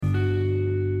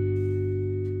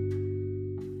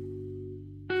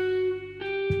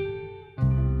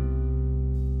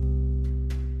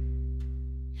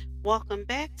Welcome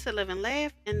back to Live and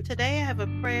Laugh. And today I have a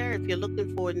prayer if you're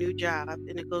looking for a new job.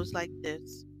 And it goes like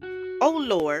this: Oh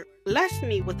Lord, bless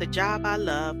me with a job I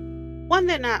love, one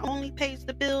that not only pays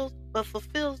the bills, but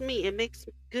fulfills me and makes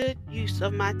good use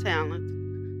of my talents.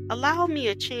 Allow me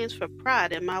a chance for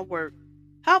pride in my work.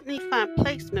 Help me find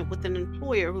placement with an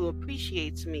employer who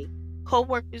appreciates me,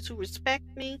 coworkers who respect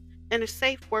me, and a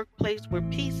safe workplace where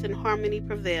peace and harmony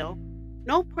prevail.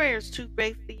 No prayer is too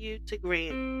great for you to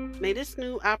grant. May this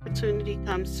new opportunity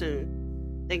come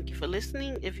soon. Thank you for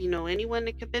listening. If you know anyone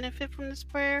that could benefit from this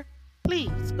prayer,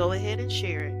 please go ahead and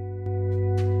share it.